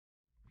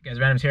Guys,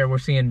 Randomz here. We're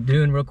seeing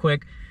Dune real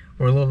quick.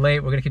 We're a little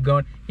late. We're gonna keep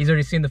going. He's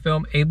already seen the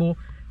film. Abel,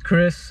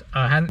 Chris,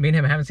 me and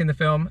him haven't seen the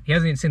film. He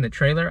hasn't even seen the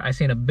trailer. I've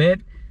seen a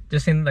bit,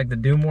 just seen like the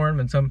Doom worm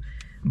and some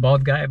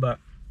bald guy. But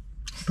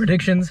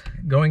predictions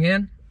going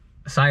in,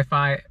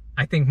 sci-fi.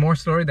 I think more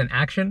story than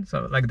action.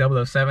 So like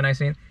 007 I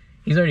seen.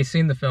 He's already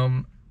seen the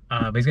film,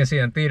 but he's gonna see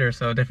it in theater,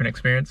 so different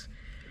experience.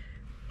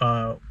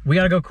 We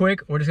gotta go quick.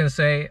 We're just gonna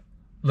say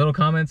little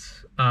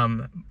comments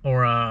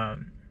or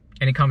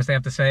any comments they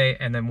have to say,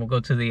 and then we'll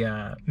go to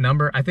the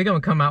number. I think I'm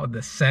gonna come out with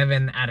the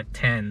 7 out of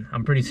 10.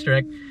 I'm pretty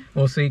strict.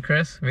 We'll see.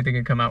 Chris, what do you think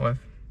you can come out with?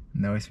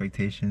 No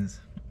expectations.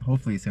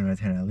 Hopefully 7 out of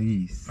 10 at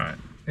least. All right.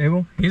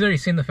 Abel, he's already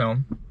seen the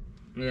film.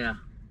 Yeah.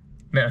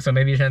 So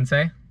maybe you shouldn't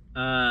say?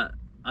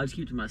 I'll just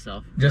keep it to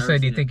myself. Just say,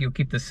 do you think you'll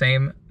keep the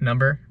same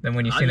number than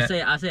when you seen it?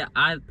 I'll say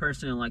I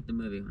personally liked the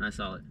movie when I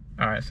saw it.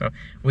 All right, so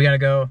we gotta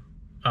go.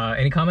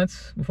 Any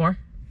comments before?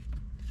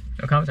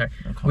 No comments? All right.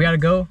 No comments. We gotta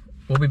go.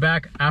 We'll be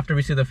back after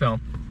we see the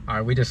film. All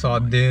right, we just saw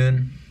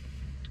Dune.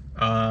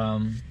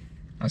 I'm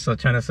still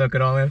trying to soak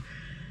it all in.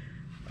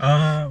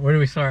 Where do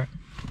we start?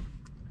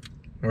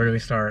 Where do we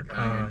start?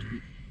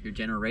 Your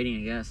general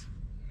rating, I guess.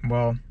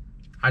 Well,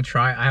 I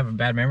have a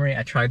bad memory.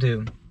 I try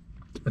to,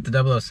 with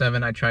the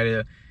 007, I try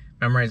to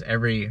memorize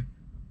every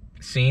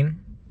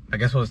scene. I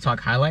guess we'll just talk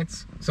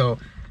highlights. So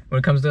when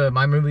it comes to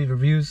my movie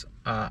reviews,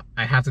 I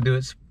have to do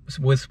it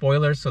with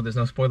spoilers, so there's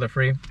no spoiler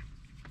free.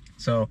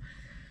 So,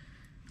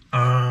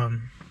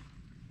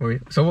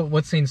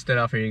 what scene stood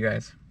out for you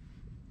guys?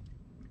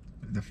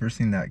 The first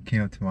thing that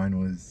came up to mind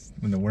was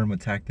when the worm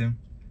attacked him.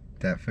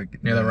 That fucking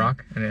Near the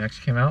rock, and it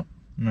actually came out?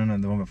 No,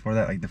 the one before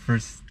that. Like the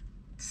first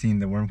scene,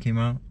 the worm came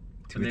out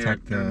to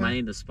attack the. They're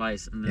mining the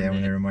spice. And then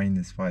when they were mining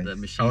the spice. The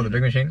machine. Oh, the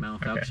big machine.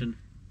 Malfunction. Okay.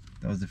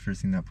 That was the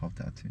first thing that popped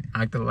out to me. I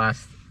like the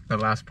last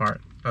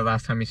part. The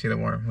last time you see the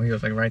worm, when he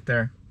was like right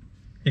there.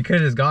 He could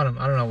have just got him.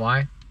 I don't know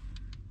why.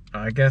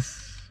 I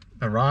guess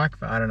the rock,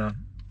 but I don't know.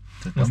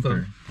 The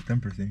thumper. The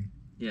thumper thing.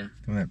 Yeah.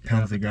 The one that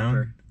pounds the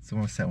ground.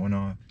 Someone set one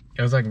off.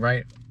 It was like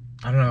right.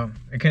 I don't know.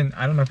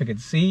 I don't know if it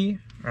could see,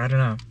 or I don't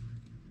know.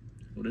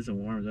 What is a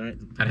worm, right?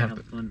 They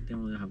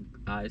don't really have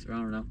eyes, or I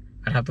don't know.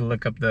 I'd have to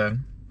look up the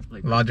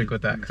Like logic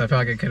with that, because I feel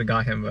like it could have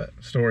got him, but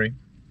story.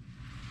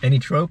 Any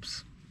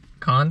tropes?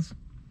 Cons?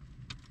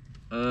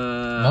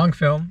 Long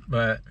film,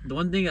 but... The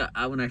one thing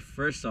when I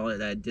first saw it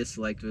that I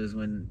disliked was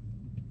when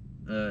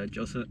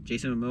Jason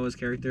Momoa's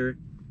character,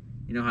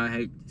 you know how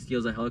he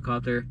steals a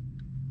helicopter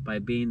by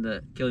killing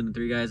the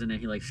 3 guys, and then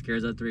he like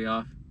scares the 3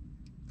 off?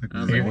 Like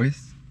with the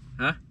voice?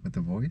 Huh? With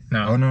the voice?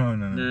 No. Oh, no.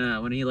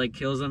 No, when he like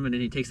kills them and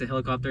then he takes the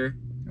helicopter.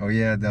 Oh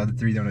yeah, the other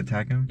 3 don't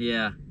attack him?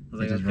 Yeah. I was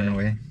like, just okay. run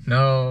away?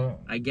 No.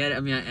 I get it. I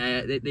mean,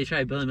 they try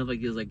to build him up like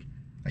he was like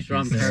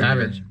strong he's character.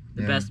 savage.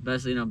 The best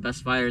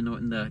best fighter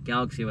in the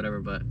galaxy or whatever,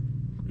 but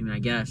I mean, I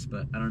guess,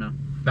 but I don't know.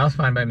 That was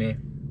fine by me.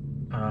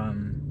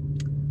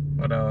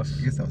 What else?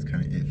 I guess that was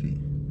kind of iffy.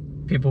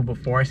 People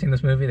before I seen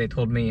this movie, they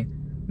told me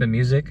the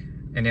music,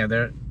 and yeah,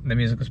 the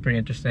music was pretty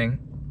interesting.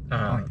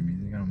 I like the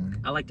music, I don't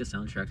mind. I like the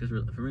soundtrack.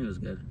 For me, it was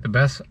good. The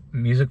best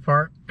music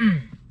part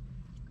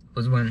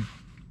was when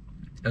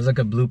there was like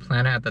a blue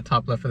planet at the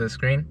top left of the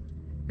screen.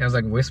 It was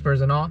like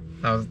whispers and all.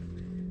 I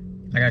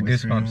got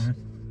goosebumps.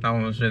 That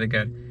one was really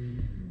good.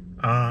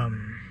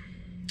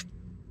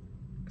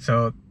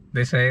 So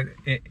they say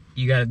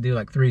you got to do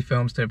like 3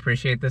 films to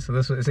appreciate this. So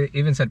it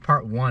even said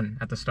part 1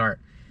 at the start.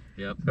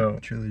 Yep. So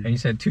Trilogy. and you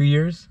said 2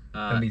 years.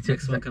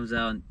 Next one comes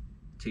out in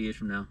 2 years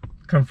from now.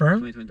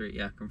 Confirmed. 2023.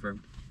 Yeah,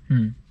 confirmed.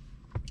 Hmm.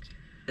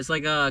 It's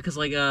like cause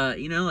like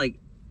you know, like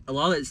a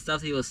lot of the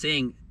stuff he was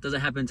saying doesn't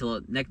happen until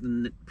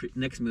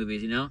next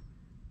movies. You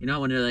know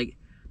when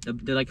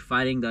they're like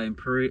fighting the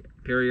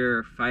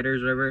Imperial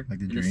fighters, whatever,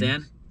 like in the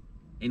sand.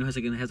 And, you know,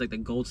 it has like the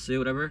gold suit,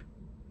 whatever.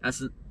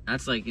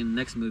 That's like in the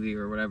next movie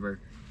or whatever.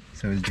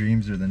 So his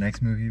dreams are the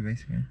next movie,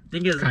 basically.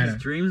 Thing is, his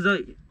dreams though,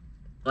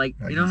 like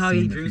you know how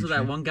he dreams of that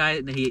future? one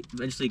guy that he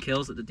eventually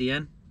kills at the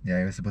end. Yeah,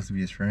 he was supposed to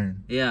be his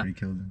friend. Yeah. But he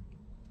killed him.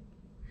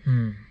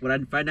 What I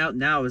find out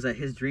now is that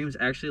his dreams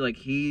actually like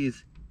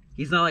he's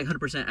not like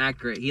 100%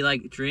 accurate. He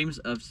like dreams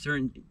of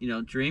certain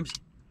dreams,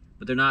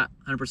 but they're not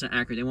 100%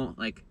 accurate. They won't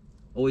like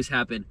always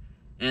happen,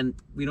 and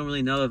we don't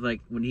really know if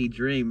like when he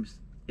dreams,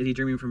 is he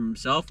dreaming from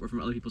himself or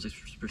from other people's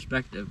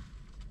perspective?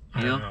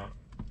 I don't know.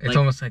 It's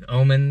almost like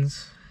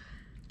omens.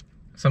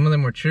 Some of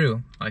them were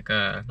true, like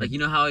you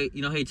know how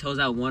he tells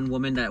that one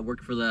woman that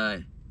worked for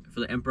the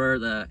emperor,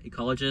 the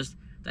ecologist,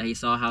 that he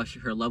saw how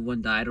her loved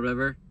one died or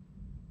whatever.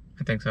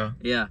 I think so.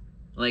 Yeah,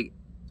 like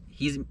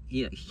he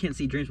can't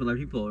see dreams from other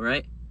people,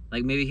 right?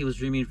 Like maybe he was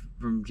dreaming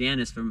from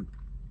Janice, from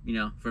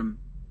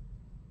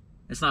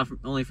it's not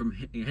only from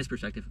his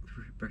perspective,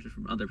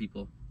 from other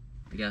people.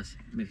 I guess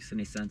it makes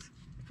any sense.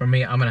 For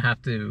me, I'm gonna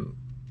have to.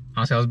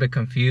 Honestly, I was a bit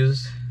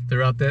confused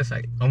throughout this.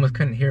 I almost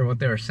couldn't hear what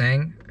they were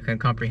saying. I couldn't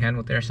comprehend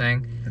what they were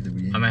saying.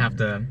 I'm gonna have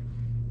to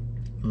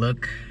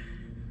look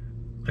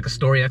like a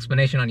story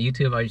explanation on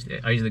YouTube.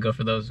 I usually go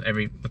for those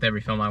with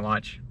every film I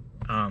watch.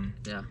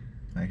 Yeah.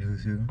 Like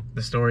who's who?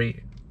 The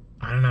story,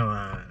 I don't know.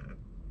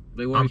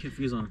 Like what are you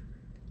confused on?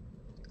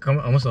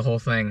 Almost the whole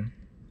thing.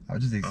 I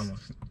was just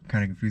Almost.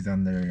 kind of confused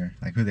on their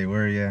like who they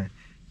were. Yeah,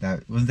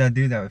 that was that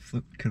dude that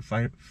could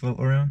float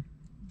around.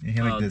 He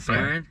had like this.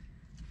 Baron.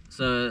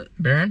 So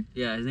Baron?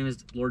 yeah, his name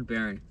is Lord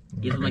Baron.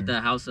 He's from like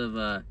the house of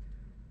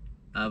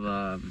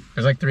There's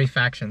like 3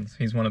 factions.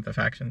 He's one of the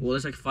factions. well,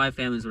 there's like 5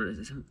 families. I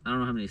don't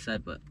know how many he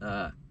said, but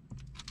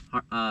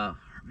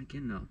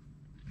Harmonican, no.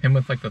 Him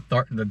with like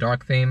the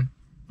dark theme.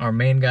 Our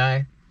main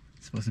guy.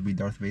 It's supposed to be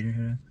Darth Vader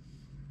here.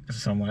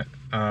 Somewhat.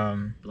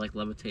 But like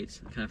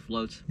levitates, kind of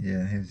floats.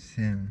 Yeah, it's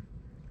him.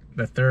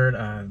 The third,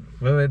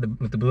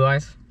 with the blue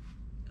eyes.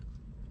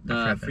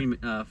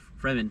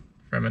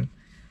 Fremen.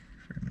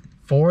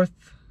 Fourth.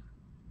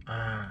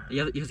 You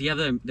have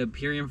the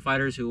Imperium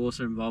fighters who were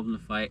also involved in the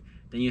fight.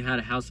 Then you had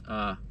a house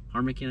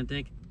Harmonican, I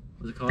think.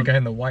 What was it called? The guy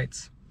in the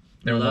whites.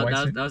 They were the white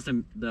suit. That was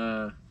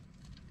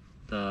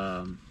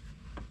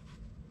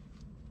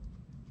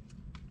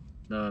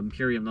the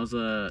Imperium. That was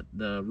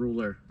the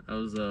ruler. That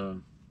was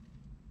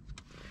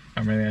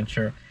I'm really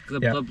unsure.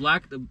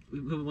 the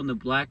people in the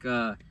black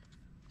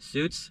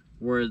suits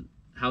were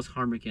House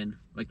Harmonican,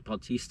 like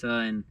Bautista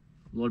and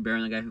Lord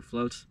Baron, the guy who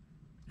floats,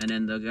 and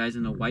then the guys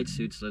in the white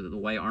suits, the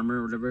white armor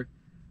or whatever,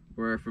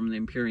 were from the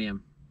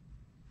Imperium.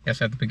 Yes,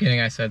 at the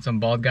beginning I said some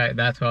bald guy.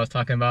 That's what I was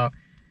talking about.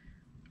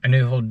 I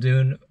knew the whole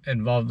Dune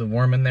involved the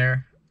worm in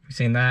there. We've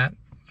seen that.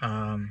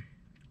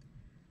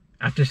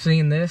 After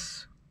seeing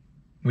this,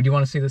 would you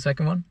want to see the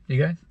second one,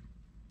 you guys?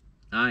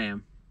 I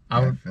am.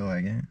 I feel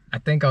like it. I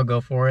think I'll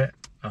go for it.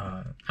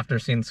 After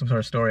seeing some sort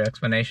of story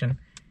explanation.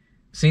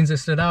 Scenes that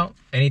stood out.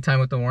 Anytime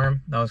with the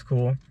worm. That was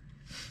cool.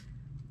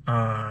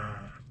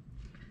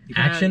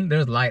 Action.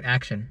 There's light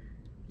action.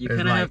 You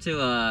kind of have to,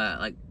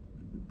 like,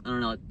 I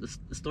don't know, like, the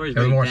story's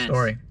There's very more dense.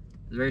 story.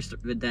 It's very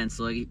dense.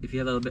 So, like, if you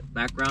have a little bit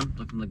background,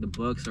 like from like the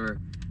books or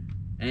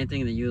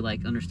anything that you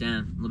like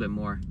understand a little bit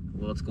more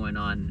what's going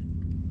on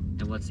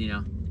and what's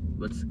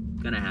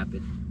gonna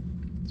happen.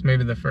 It's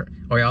maybe the first.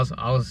 Oh yeah,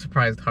 I was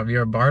surprised.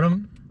 Javier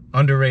Bardem,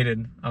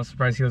 underrated. I was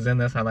surprised he was in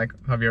this. I like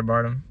Javier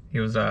Bardem. He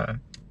was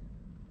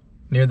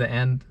near the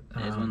end.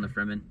 Yeah, he's one of the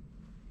Fremen.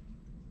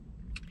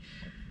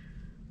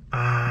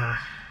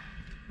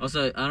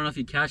 Also, I don't know if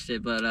you catched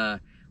it, but when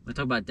we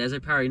talk about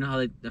desert power, you know how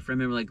the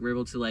Fremen were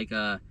able to like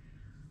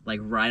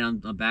ride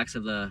on the backs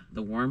of the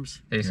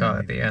worms. They saw it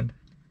at the end.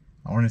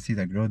 I want to see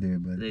that girl do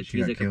it, but They she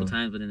teased got it a couple killed.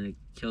 times, but then they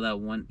killed that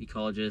one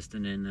ecologist,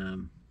 and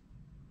then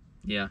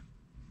yeah.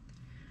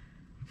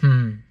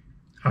 All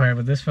right,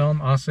 with this film,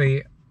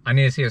 honestly, I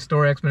need to see a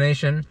story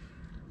explanation.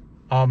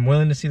 I'm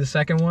willing to see the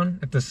second one.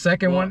 If the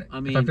second one,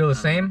 if I feel the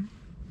same.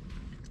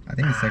 I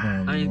think the second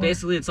one. I mean,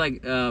 basically, it's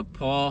like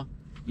Paul.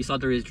 You saw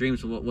through his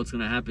dreams what's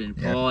gonna happen.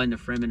 Yeah. Paul and the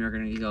Fremen are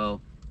gonna go,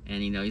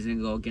 and he's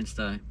gonna go against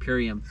the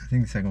Imperium. I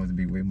think the second one would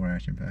be way more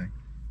action packed.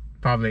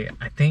 Probably,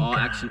 I think. All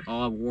action,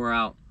 all wore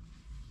out.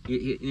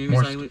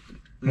 More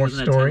More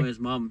story. With his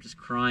mom just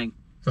crying.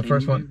 The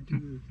first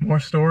one, more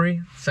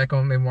story. Second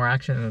one, maybe more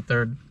action, and the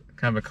third,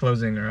 kind of a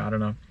closing, or I don't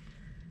know.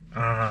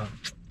 Yeah,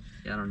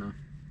 I don't know.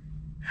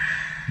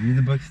 You read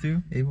the books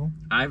too, Abel?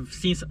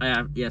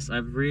 Yes,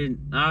 I've read.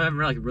 I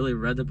haven't really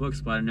read the books,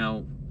 but I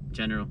know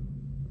general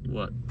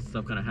what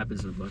stuff kind of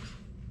happens in the books.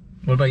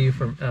 What about you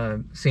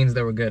for scenes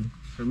that were good?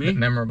 For me,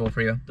 memorable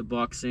for you? The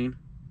box scene.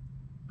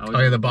 Oh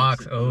yeah, the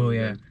box. Oh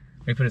yeah.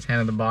 He put his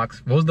hand in the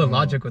box. What was the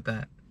logic with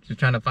that? Just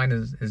trying to find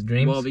his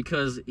dreams? Well,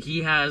 because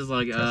he has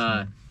like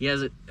he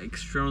has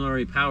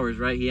extraordinary powers,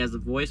 right? He has the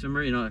voice.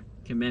 Remember, can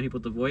command people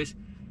with the voice.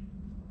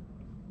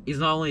 He's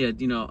not only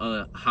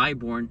a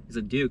highborn, he's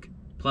a duke.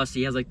 Plus,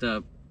 he has like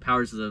the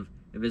powers of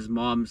his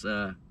mom's,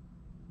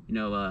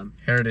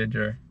 heritage,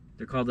 or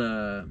they're called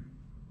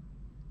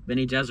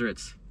Bene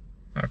Gesserits.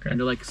 Okay. And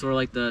they're like sort of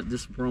like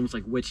this realm's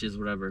like witches,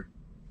 whatever.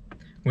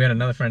 We had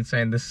another friend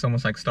saying this is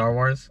almost like Star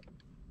Wars.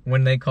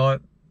 When they call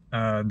it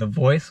the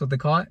voice, what they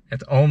call it,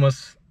 it's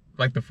almost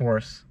like the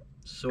Force.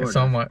 Sort of.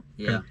 Somewhat.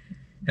 Yeah.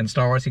 In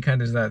Star Wars, he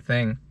kind of does that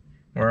thing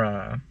where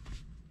I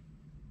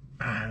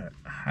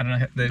don't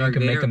know that you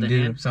can make him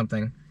do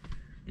something.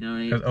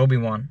 Because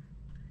Obi-Wan,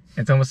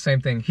 it's almost the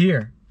same thing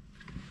here.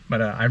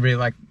 But I really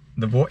like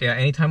the voice. Yeah,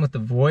 anytime with the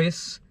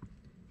voice,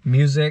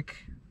 music,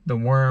 the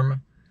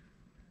worm,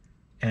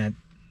 and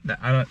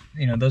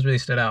those really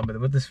stood out.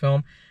 But with this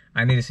film,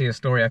 I need to see a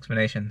story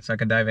explanation so I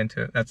can dive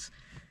into it. That's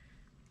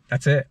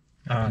it.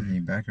 Any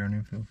background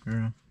info for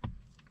real?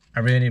 I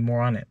really need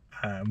more on it.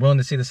 Willing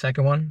to see the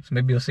second one, so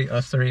maybe you'll see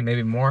us three,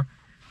 maybe more,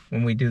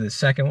 when we do the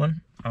second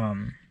one.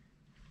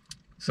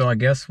 So I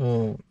guess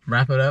we'll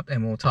wrap it up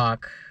and we'll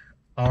talk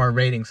our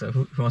ratings. So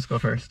who wants to go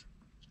first?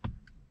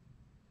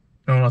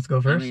 No one wants to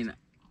go first? I mean,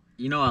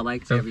 I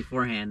liked it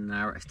beforehand, and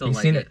I still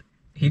like it.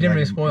 He didn't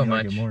really spoil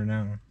much. Like it more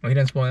now. Well, he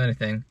didn't spoil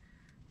anything.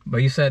 But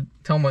you said,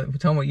 tell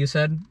him what you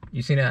said.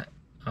 You seen it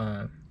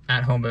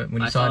at home, but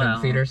when you saw it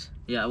in theaters.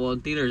 Yeah, well,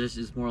 in theaters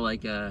it's more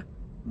like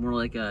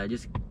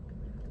just.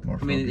 More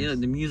I mean,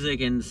 the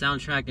music and the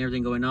soundtrack and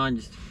everything going on,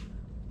 just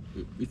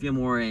you feel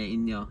more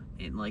in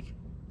like.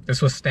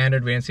 This was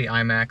standard. We didn't see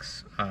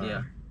IMAX.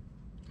 Yeah.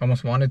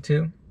 Almost wanted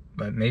to,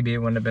 but maybe it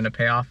wouldn't have been a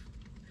payoff.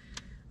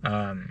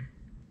 I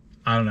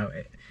don't know.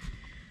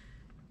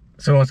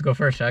 So who wants to go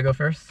first? Should I go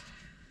first?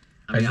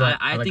 I mean,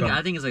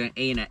 I think it's like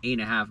an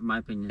 8.5 in my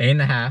opinion.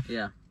 8.5.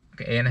 Yeah.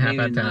 Okay, 8.5 Maybe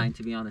out of 10. 9,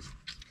 to be honest.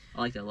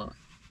 I like that a lot.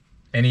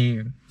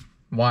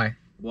 Why?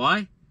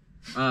 Why?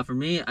 For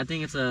me, I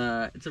think it's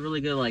a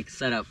really good like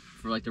setup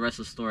for like the rest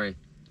of the story.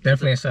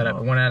 Definitely a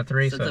setup. 1 out of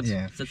 3. Sets So up,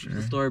 yeah, sets for up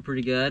the sure. story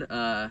pretty good.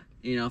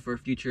 You know, for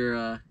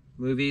future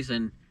movies,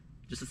 and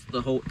just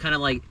the whole kind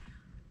of like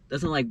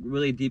doesn't like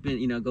really deep in,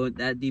 you know, go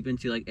that deep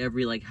into like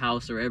every like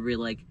house or every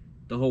like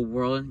the whole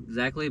world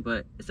exactly,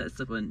 but it sets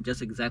up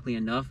just exactly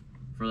enough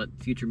for like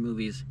future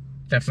movies.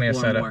 definitely a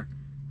Explore setup. more.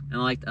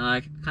 And I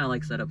kind of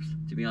like setups,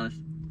 to be honest,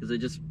 because it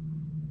just,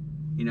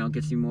 you know,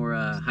 gets you more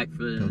hype for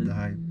Build the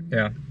hype.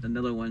 Yeah. the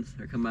other ones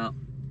that come out.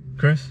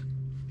 Chris?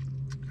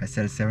 I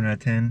said a 7 out of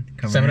 10.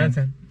 7 out of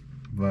 10.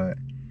 But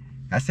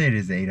I say it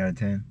is an 8 out of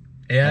 10.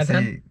 8 out I of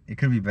 10? say it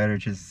could be better.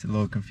 Just a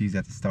little confused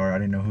at the start. I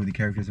didn't know who the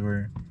characters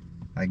were,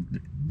 like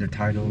their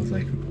titles,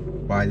 like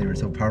why they were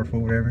so powerful,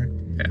 whatever.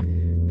 Yeah.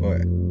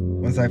 But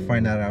once I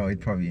find that out,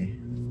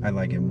 I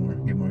like it more.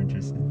 Get more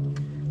interested.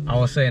 I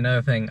will say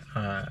another thing.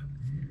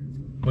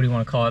 What do you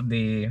want to call it?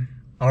 The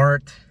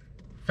art,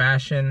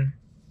 fashion,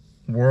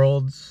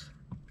 worlds,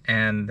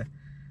 and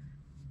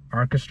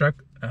orchestra.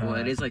 Well,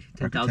 it is like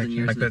 10,000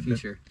 years like in the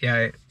future.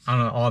 Yeah, I don't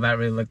know. All that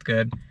really looked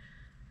good.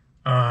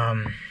 All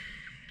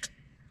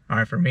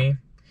right, for me,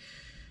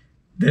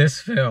 this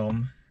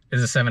film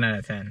is a 7 out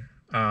of 10.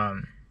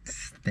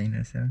 Staying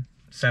at 7.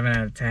 7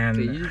 out of 10.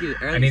 Dude, you just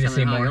get I need to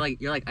see more.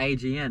 You're like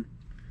IGN.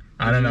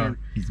 I don't know.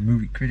 He's a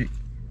movie critic.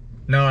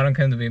 No, I don't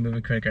claim to be a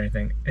movie critic or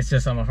anything. It's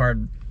just I'm a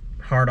hard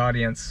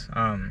audience.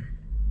 I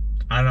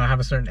don't know. I have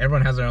a certain.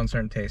 Everyone has their own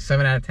certain taste.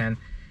 7 out of 10.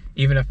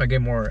 Even if I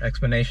get more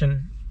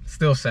explanation,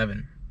 still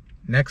 7.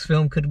 Next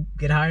film could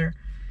get higher.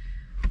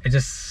 It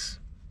just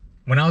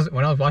when I was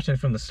watching it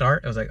from the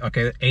start, it was like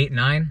okay, 8,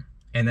 9,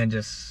 and then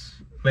just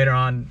later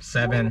on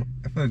 7.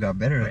 I feel it got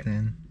better at the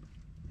end.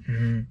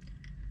 Mm-hmm.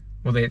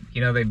 Well,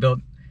 they built.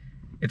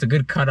 It's a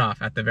good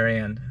cutoff at the very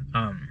end.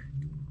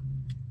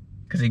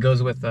 Because he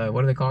goes with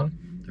what do they call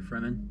him? The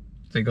Fremen.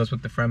 So he goes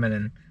with the Fremen,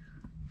 and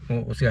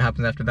we'll see what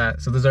happens after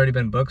that. So there's already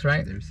been books,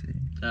 right?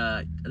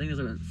 I think there's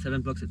like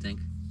 7 books. I think.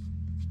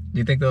 Do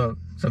you think they're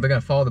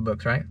gonna follow the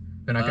books, right?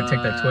 They're not gonna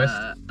take their twist.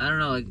 I don't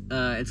know. Like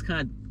it's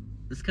kind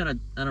of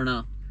I don't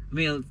know. I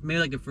mean, maybe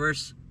like the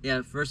first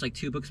like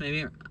 2 books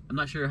maybe. I'm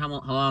not sure how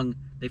long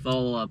they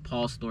follow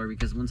Paul's story,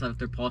 because once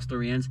after Paul's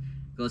story ends,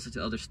 it goes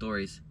into other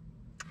stories.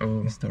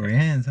 Oh, The story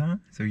ends, huh?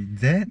 So he's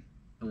dead?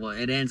 Well,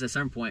 it ends at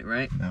some point,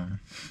 right? No.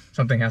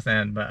 something has to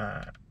end, but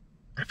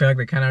I feel like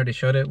they kind of already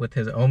showed it with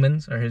his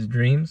omens or his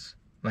dreams.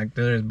 Like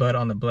there's blood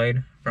on the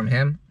blade from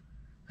him.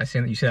 You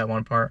see that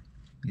one part.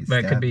 He's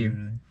But it could be-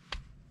 literally.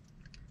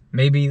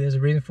 Maybe there's a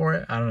reason for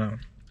it. I don't know.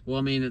 Well,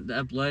 I mean,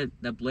 that blade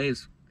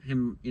is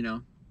him, you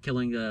know,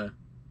 killing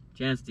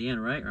Jan's at the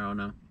end, right? Or I don't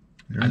know.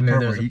 There's I a knew part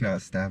there where was he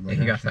got stabbed. Yeah,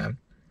 he got stabbed,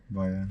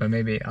 By, but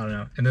maybe I don't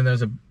know. And then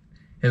there's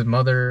his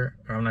mother,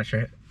 or I'm not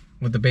sure,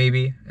 with the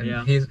baby, and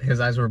Yeah. his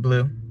eyes were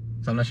blue.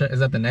 So I'm not sure. Is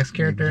that the next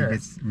character? He or-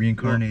 gets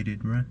reincarnated,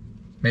 bro.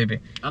 Maybe.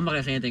 I'm not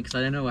gonna say anything because I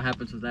didn't know what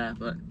happens with that,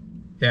 but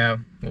Yeah,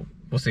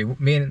 we'll see.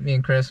 Me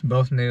and Chris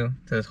both new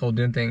to this whole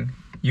Dune thing.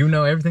 You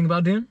know everything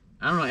about Dune?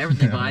 I don't know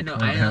everything. Yeah, But I know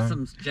yeah.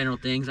 some general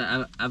things.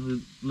 I'm a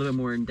little bit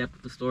more in depth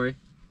with the story.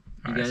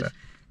 You Alright, guys?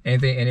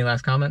 so any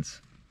last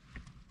comments?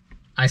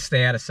 I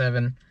stay at a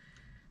 7.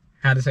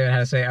 Had to say what I had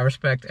to say. I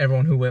respect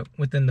everyone who went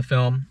within the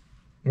film,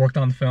 worked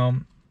on the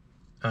film.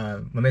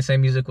 When they say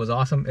music was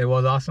awesome, it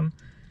was awesome.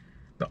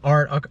 The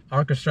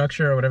orchestra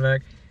or whatever,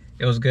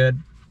 it was good.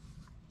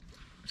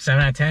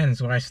 7 out of 10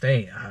 is where I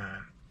stay.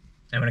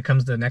 And when it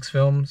comes to the next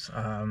films,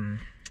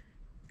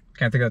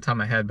 can't think of the top of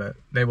my head, but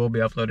they will be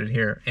uploaded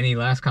here. Any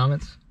last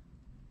comments?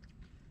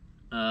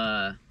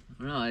 I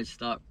don't know. I just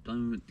thought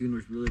Dune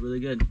was really, really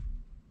good.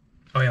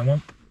 Oh yeah,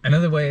 well,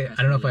 another way, I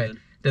don't know if Really I good.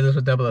 did this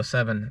with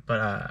 007,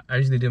 but I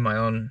usually do my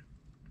own,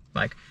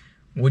 like,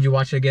 would you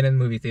watch it again in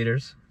movie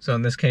theaters? So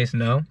in this case,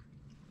 no.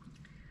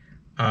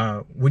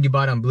 Would you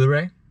buy it on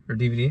Blu-ray or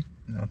DVD?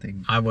 I don't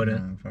think. I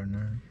wouldn't. No, probably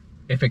not.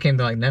 If it came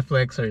to like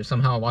Netflix or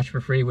somehow watch it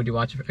for free, would you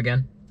watch it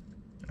again?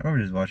 I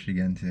probably just watch it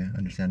again to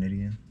understand it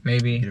again.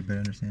 Maybe. Get a better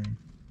understanding.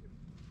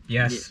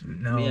 Yes.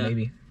 No. Yeah.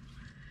 Maybe.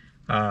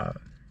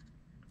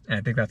 And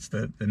I think that's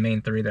the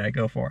main 3 that I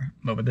go for.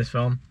 But with this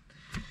film,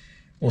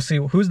 we'll see.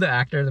 Who's the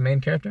actor, the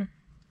main character?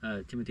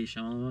 Timothy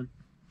Chalamet.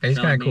 Hey, he's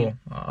kind of Chalamet. cool.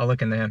 I'll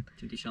look into him.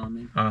 Timothy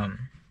Chalamet.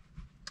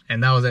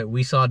 And that was it.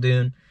 We saw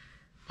Dune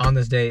on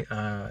this date,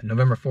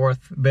 November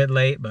 4th. A bit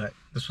late, but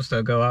this will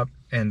still go up.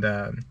 And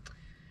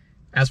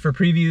as for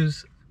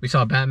previews, we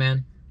saw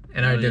Batman,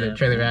 and I already did a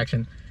trailer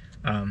reaction.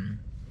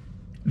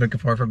 Looking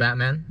forward for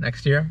Batman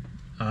next year.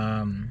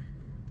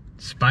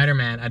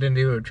 Spider-Man, I didn't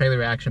do a trailer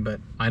reaction, but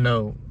I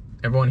know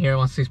everyone here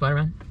wants to see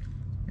Spider-Man.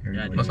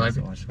 Everybody most wants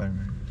to likely. watch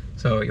Spider-Man.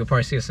 So you'll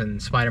probably see us in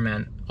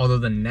Spider-Man. Although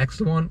the next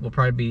one will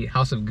probably be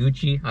House of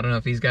Gucci. I don't know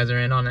if these guys are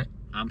in on it.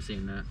 I'm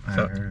seeing that. I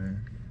So- haven't heard of it.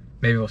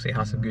 Maybe we'll see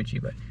House of Gucci,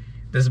 but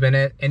this has been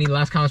it. Any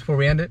last comments before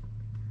we end it?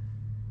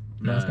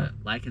 No, it's not.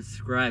 Like and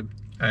subscribe.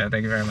 Thank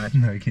you very much.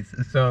 No, you can't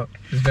say. So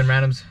this has been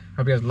Randomz.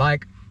 Hope you guys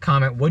like,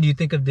 comment, what do you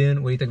think of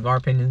Dune? What do you think of our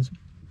opinions?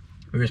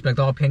 We respect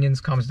all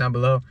opinions. Comments down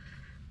below.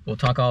 We'll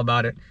talk all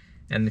about it.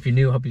 And if you're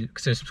new, hope you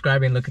consider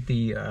subscribing. Look at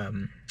the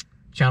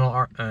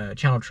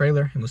channel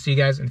trailer. And we'll see you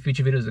guys in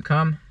future videos to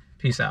come.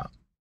 Peace out.